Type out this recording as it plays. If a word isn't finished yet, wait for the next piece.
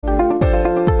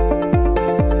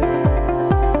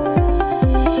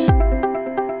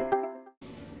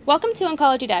Welcome to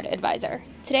Oncology Data Advisor.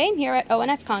 Today I'm here at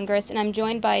ONS Congress and I'm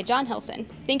joined by John Hillson.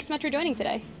 Thanks so much for joining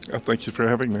today. Thank you for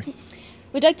having me.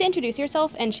 Would you like to introduce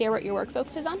yourself and share what your work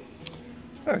focuses on?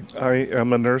 Hi, I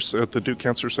am a nurse at the Duke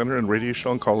Cancer Center in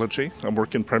Radiation Oncology. I'm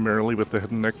working primarily with the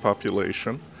head and neck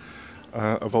population.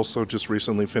 I've also just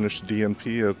recently finished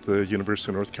DNP at the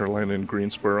University of North Carolina in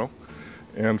Greensboro.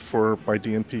 And for my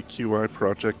DNP QI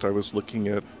project, I was looking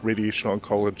at radiation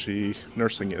oncology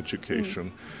nursing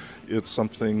education. It's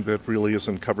something that really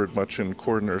isn't covered much in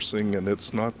core nursing, and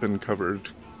it's not been covered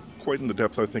quite in the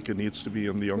depth I think it needs to be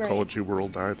in the oncology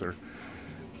world either.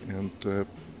 And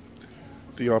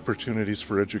the opportunities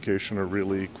for education are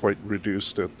really quite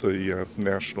reduced at the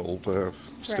national,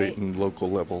 state, and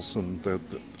local levels, and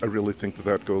I really think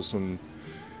that goes and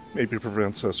maybe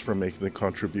prevents us from making the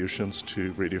contributions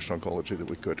to radiation oncology that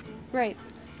we could. Right.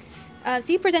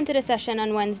 So you presented a session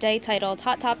on Wednesday titled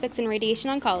Hot Topics in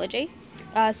Radiation Oncology.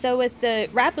 So with the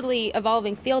rapidly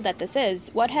evolving field that this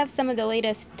is, what have some of the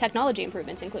latest technology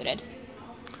improvements included?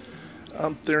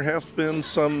 There have been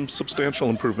some substantial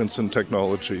improvements in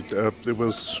technology. It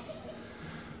was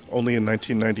only in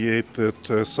 1998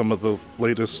 that some of the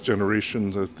latest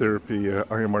generation of therapy,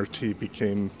 IMRT,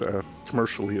 became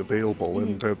commercially available,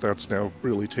 and that's now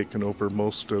really taken over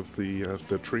most of the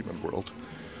treatment world.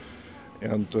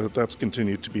 And that's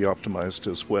continued to be optimized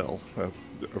as well.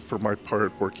 For my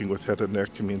part, working with head and neck,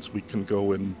 it means we can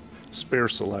go and spare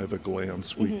saliva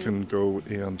glands. We can go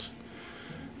and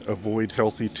avoid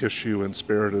healthy tissue and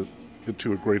spare it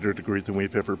to a greater degree than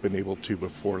we've ever been able to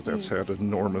before. That's had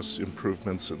enormous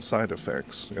improvements in side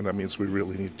effects, and that means we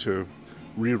really need to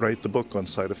rewrite the book on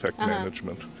side effect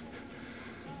management.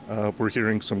 We're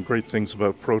hearing some great things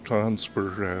about protons.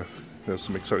 There's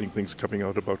some exciting things coming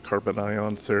out about carbon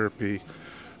ion therapy.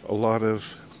 A lot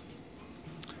of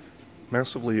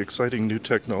massively exciting new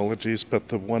technologies, but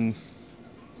the one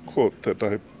quote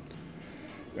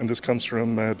and this comes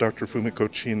from Dr.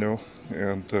 Fumiko Chino,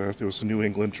 and there was a New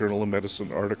England Journal of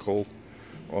Medicine article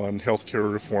on healthcare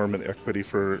reform and equity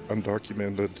for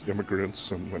undocumented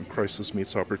immigrants and when crisis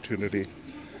meets opportunity.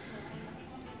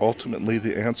 Ultimately,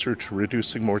 the answer to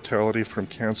reducing mortality from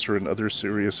cancer and other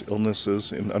serious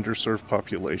illnesses in underserved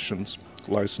populations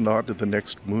lies not in the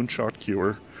next moonshot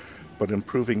cure, but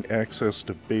improving access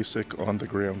to basic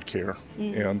on-the-ground care.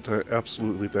 And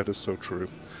absolutely, that is so true.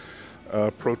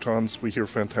 Protons, we hear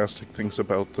fantastic things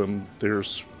about them.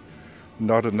 There's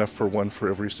not enough for one for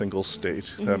every single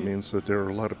state. That means that there are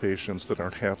a lot of patients that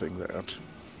aren't having that.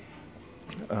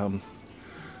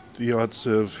 The odds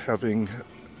of having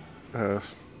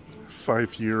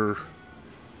five-year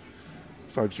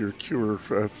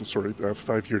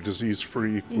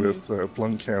disease-free with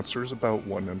lung cancer is about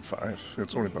 1 in 5.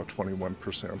 It's only about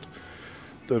 21%.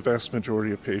 The vast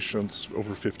majority of patients,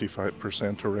 over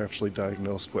 55%, are actually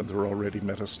diagnosed when they're already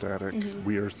metastatic.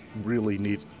 We are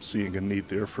really seeing a need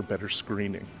there for better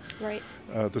screening. Right.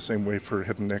 The same way for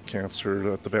head and neck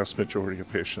cancer, the vast majority of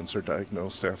patients are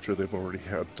diagnosed after they've already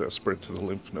had spread to the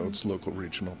lymph nodes, local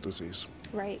regional disease.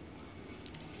 Right.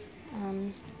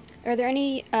 Are there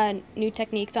any new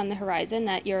techniques on the horizon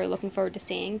that you're looking forward to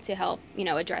seeing to help,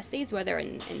 address these, whether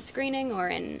in screening or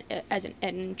in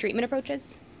treatment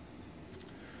approaches?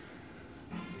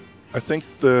 I think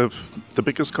the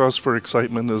biggest cause for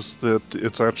excitement is that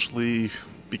it's actually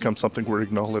become something we're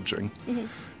acknowledging.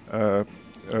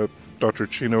 Dr.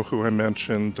 Chino, who I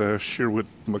mentioned, Sherwood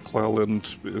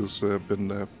McClelland has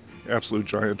been an absolute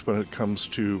giant when it comes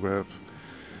to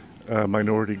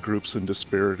minority groups and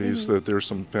disparities. There's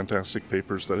some fantastic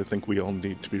papers that I think we all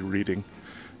need to be reading.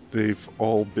 They've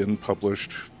all been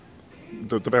published.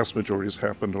 The vast majority has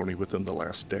happened only within the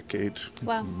last decade.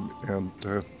 Wow. And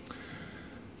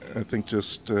I think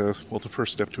the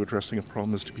first step to addressing a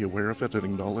problem is to be aware of it and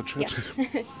acknowledge it.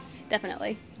 Yeah,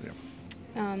 definitely.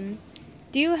 Yeah.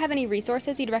 Do you have any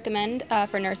resources you'd recommend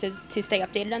for nurses to stay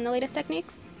updated on the latest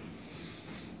techniques?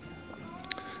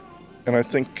 And I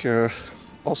think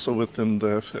also within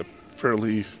the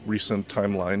fairly recent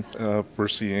timeline, we're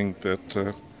seeing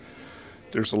that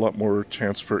there's a lot more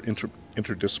chance for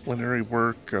interdisciplinary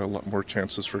work, a lot more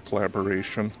chances for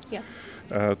collaboration. Yes.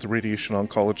 The Radiation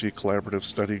Oncology Collaborative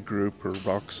Study Group, or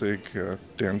ROCSIG,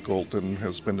 Dan Golden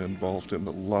has been involved in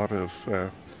a lot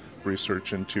of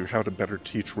research into how to better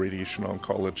teach radiation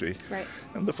oncology. Right.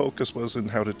 And the focus was in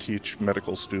how to teach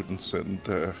medical students and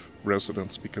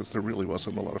residents, because there really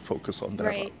wasn't a lot of focus on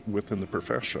that within the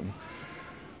profession.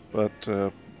 But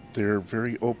they're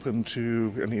very open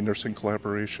to any nursing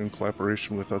collaboration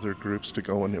with other groups to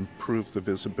go and improve the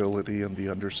visibility and the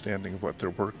understanding of what they're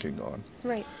working on.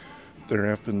 Right. There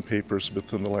have been papers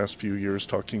within the last few years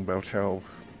talking about how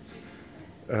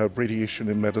radiation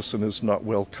in medicine is not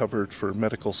well covered for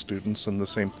medical students, and the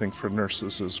same thing for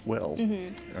nurses as well.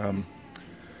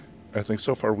 I think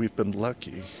so far we've been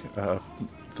lucky.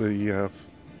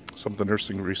 Some of the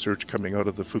nursing research coming out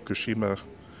of the Fukushima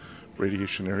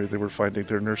radiation area, they were finding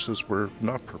their nurses were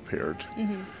not prepared.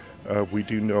 We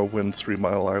do know when 3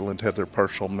 Mile Island had their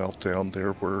partial meltdown,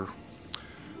 there were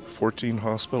 14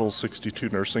 hospitals, 62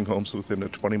 nursing homes within a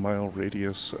 20-mile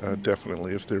radius.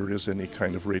 Definitely, if there is any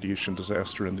kind of radiation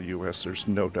disaster in the U.S., there's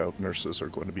no doubt nurses are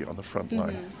going to be on the front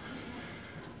line.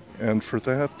 And for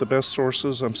that, the best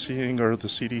sources I'm seeing are the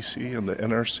CDC and the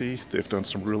NRC. They've done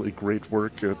some really great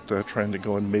work at trying to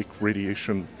go and make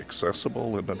radiation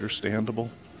accessible and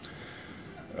understandable.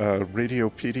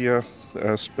 Radiopedia,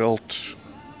 spelt,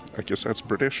 I guess that's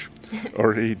British,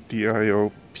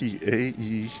 RADIOPAEDIA,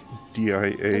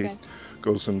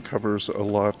 goes and covers a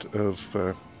lot of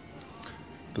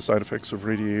the side effects of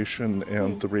radiation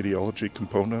and the radiology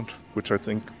component, which I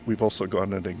think we've also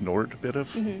gone and ignored a bit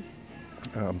of.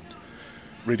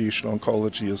 Radiation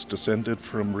oncology is descended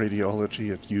from radiology.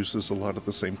 It uses a lot of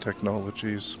the same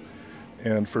technologies.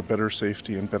 And for better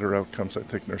safety and better outcomes, I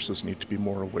think nurses need to be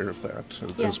more aware of that,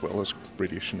 as well as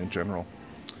radiation in general.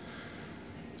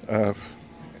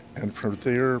 And from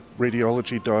there,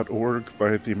 radiology.org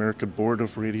by the American Board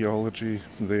of Radiology,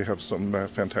 they have some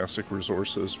fantastic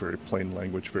resources, very plain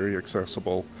language, very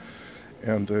accessible.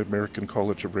 And the American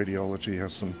College of Radiology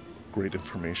has some great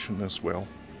information as well.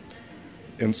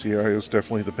 NCI is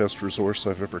definitely the best resource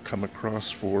I've ever come across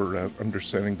for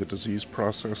understanding the disease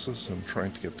processes and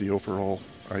trying to get the overall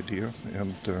idea.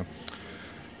 And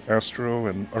Astro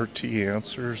and RT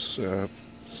Answers,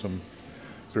 some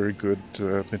very good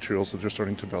materials that they're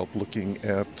starting to develop looking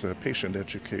at patient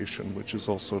education, which is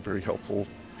also very helpful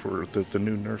for the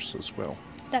new nurse as well.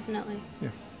 Definitely. Yeah.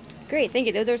 Great, thank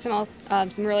you. Those are some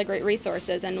really great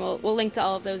resources, and we'll link to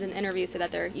all of those in the interview so that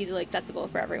they're easily accessible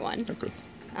for everyone. Oh, good.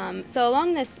 So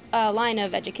along this line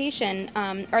of education,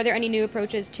 are there any new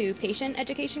approaches to patient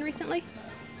education recently?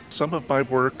 Some of my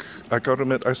work, I got to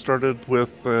admit, I started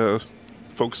with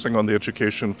focusing on the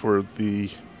education for the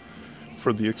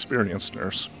experienced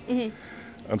nurse.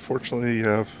 Unfortunately,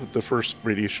 the first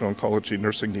radiation oncology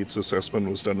nursing needs assessment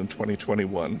was done in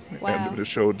 2021. Wow. And it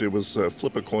showed it was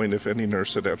flip a coin if any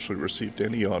nurse had actually received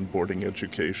any onboarding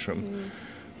education.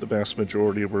 The vast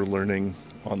majority were learning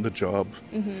on the job,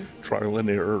 trial and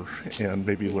error, and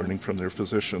maybe learning from their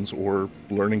physicians or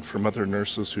learning from other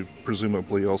nurses who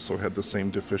presumably also had the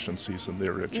same deficiencies in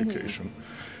their education.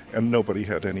 And nobody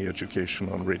had any education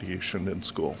on radiation in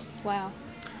school. Wow.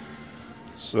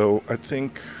 So I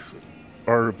think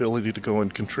our ability to go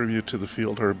and contribute to the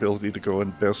field, our ability to go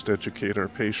and best educate our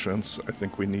patients, I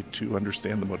think we need to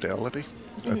understand the modality.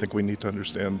 I think we need to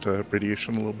understand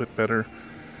radiation a little bit better.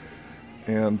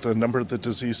 And a number of the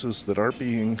diseases that are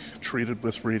being treated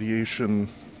with radiation,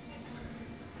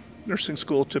 nursing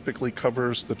school typically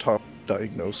covers the top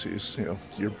diagnoses,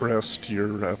 your breast,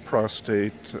 your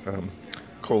prostate,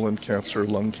 colon cancer,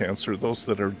 lung cancer, those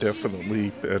that are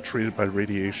definitely treated by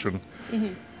radiation.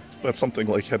 But something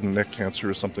like head and neck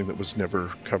cancer is something that was never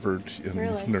covered in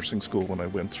nursing school when I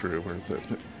went through, or that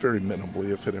very minimally,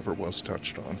 if it ever was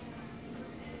touched on.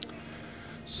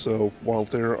 So while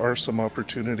there are some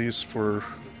opportunities for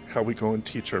how we go and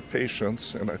teach our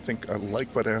patients, and I think I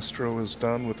like what Astro has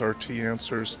done with RT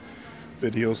Answers,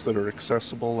 videos that are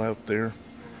accessible out there.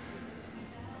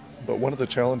 But one of the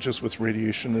challenges with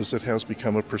radiation is it has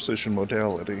become a precision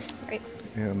modality. Right.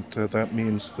 And that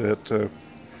means that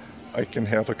I can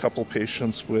have a couple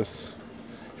patients with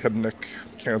head and neck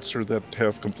cancer that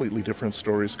have completely different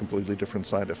stories, completely different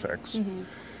side effects.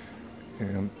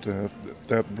 And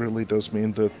that really does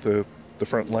mean that the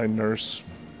frontline nurse,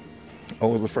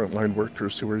 all of the frontline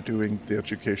workers who are doing the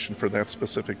education for that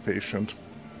specific patient,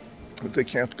 they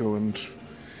can't go and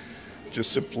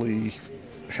just simply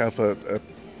have a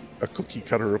cookie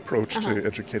cutter approach to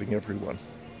educating everyone.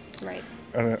 Right.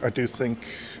 And I do think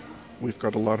we've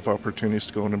got a lot of opportunities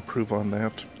to go and improve on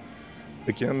that.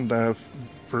 Again,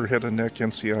 for head and neck,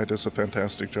 NCI does a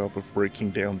fantastic job of breaking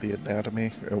down the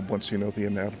anatomy. Once you know the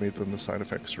anatomy, then the side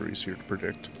effects are easier to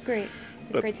predict. Great.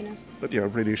 That's great to know. But yeah,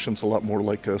 radiation's a lot more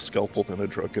like a scalpel than a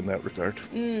drug in that regard.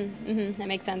 That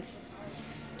makes sense.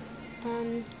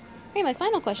 My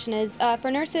final question is, for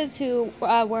nurses who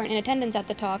weren't in attendance at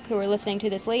the talk, who are listening to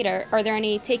this later, are there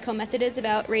any take-home messages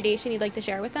about radiation you'd like to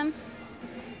share with them?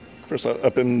 First,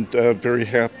 I've been very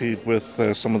happy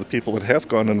with some of the people that have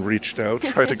gone and reached out,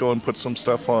 try to go and put some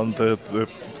stuff on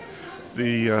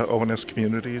the ONS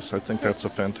communities. I think that's a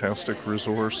fantastic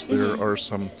resource. There are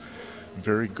some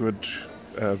very good,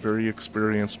 very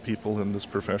experienced people in this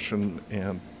profession,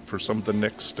 and for some of the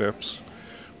next steps,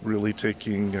 really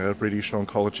taking radiation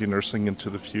oncology nursing into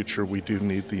the future, we do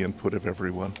need the input of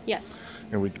everyone. Yes.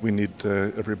 And we need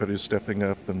everybody stepping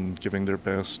up and giving their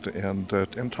best and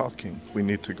talking. We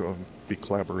need to go and be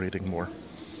collaborating more.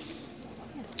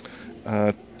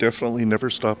 Yes. Definitely never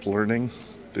stop learning.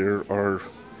 There are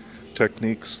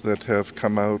techniques that have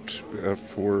come out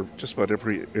for just about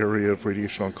every area of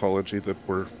radiation oncology that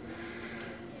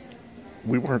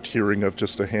we weren't hearing of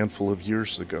just a handful of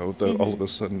years ago, that all of a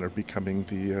sudden are becoming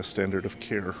the standard of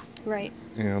care. Right.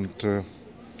 And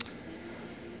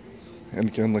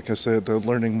again, like I said,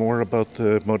 learning more about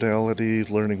the modality,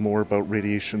 learning more about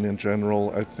radiation in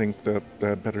general, I think that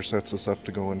better sets us up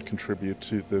to go and contribute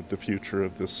to the future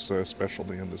of this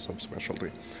specialty and the subspecialty.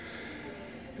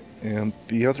 And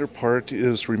the other part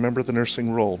is remember the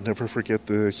nursing role. Never forget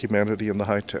the humanity and the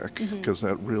high tech, because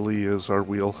that really is our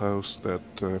wheelhouse.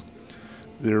 That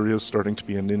there is starting to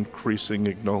be an increasing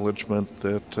acknowledgement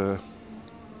that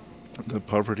the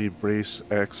poverty, race,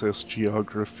 access,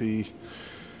 geography,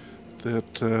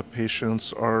 that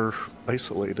patients are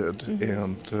isolated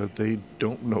and they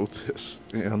don't know this,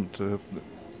 and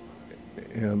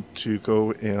to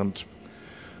go and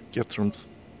get them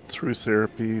through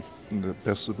therapy the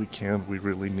best that we can. We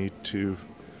really need to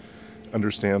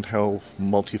understand how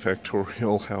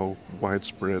multifactorial, how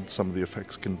widespread some of the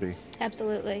effects can be.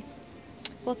 Absolutely.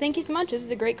 Well, thank you so much. This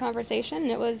was a great conversation.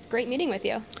 It was great meeting with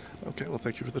you. Okay, well,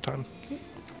 thank you for the time.